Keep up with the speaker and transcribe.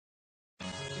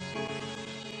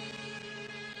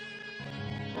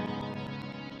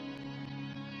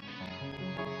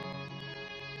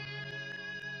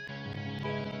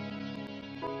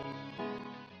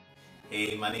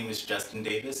Hey, my name is Justin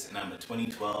Davis, and I'm a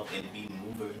 2012 NB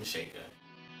mover and shaker.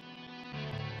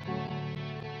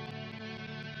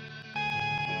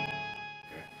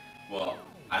 Well,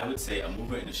 I would say a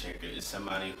mover and a shaker is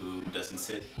somebody who doesn't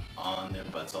sit on their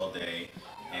butts all day,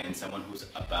 and someone who's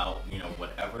about,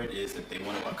 whatever it is that they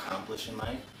want to accomplish in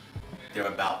life, they're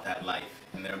about that life,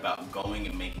 and they're about going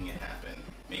and making it happen,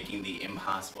 making the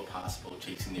impossible possible,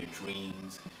 chasing their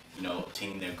dreams,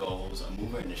 obtaining their goals. A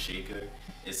mover and a shaker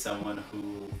is someone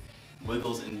who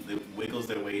wiggles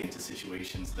their way into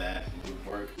situations that would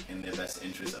work in the best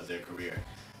interest of their career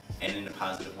and in a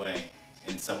positive way,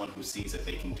 and someone who sees that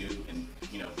they can do and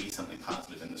be something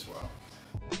positive in this world.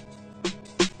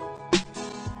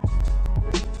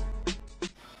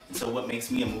 And so what makes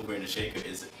me a mover and a shaker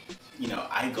is,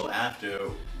 I go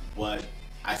after what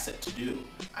I set to do.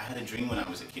 I had a dream when I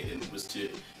was a kid, and it was to,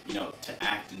 to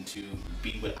act and to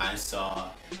be what I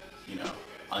saw,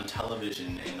 on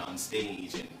television and on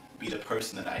stage, and be the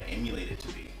person that I emulated to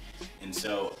be. And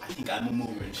so I think I'm a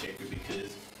mover and shaker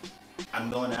because I'm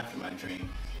going after my dream.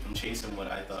 I'm chasing what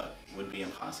I thought would be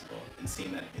impossible and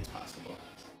seeing that it's possible.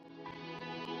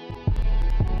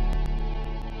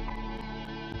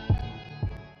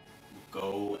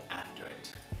 Go after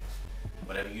it.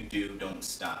 Whatever you do, don't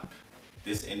stop.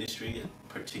 This industry,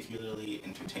 particularly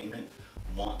entertainment,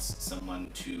 wants someone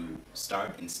to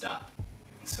start and stop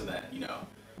so that,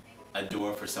 a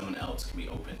door for someone else can be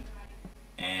opened.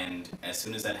 And as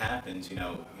soon as that happens,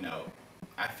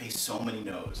 I face so many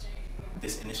no's.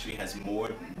 This industry has more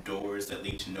doors that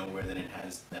lead to nowhere than it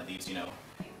has that leads,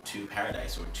 to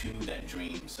paradise or to that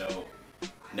dream. So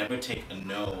never take a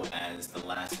no as the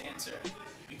last answer,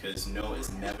 because no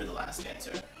is never the last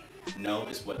answer. No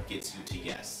is what gets you to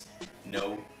yes.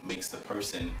 No makes the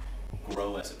person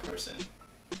grow as a person.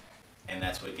 And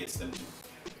that's what gets them to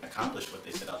accomplish what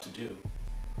they set out to do.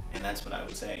 And that's what I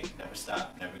would say. Never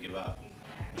stop, never give up.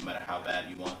 No matter how bad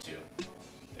you want to,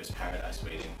 there's paradise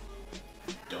waiting.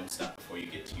 Don't stop before you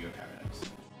get to your paradise.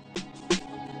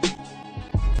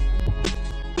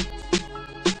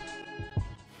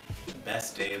 The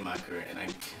best day of my career, and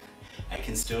I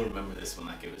can still remember this one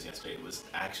like it was yesterday. It was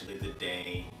actually the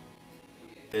day.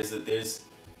 There's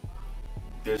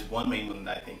one main one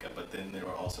that I think of, but then there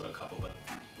were also a couple. But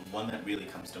the one that really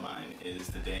comes to mind is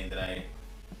the day that I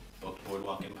booked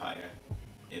Boardwalk Empire.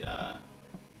 It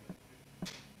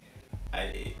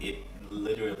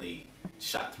literally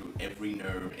shot through every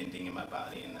nerve ending in my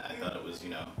body, and I thought it was,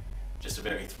 just a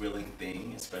very thrilling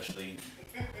thing, especially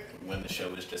when the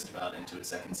show was just about into its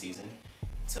second season.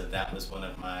 So that was one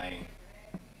of my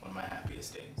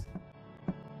happiest days.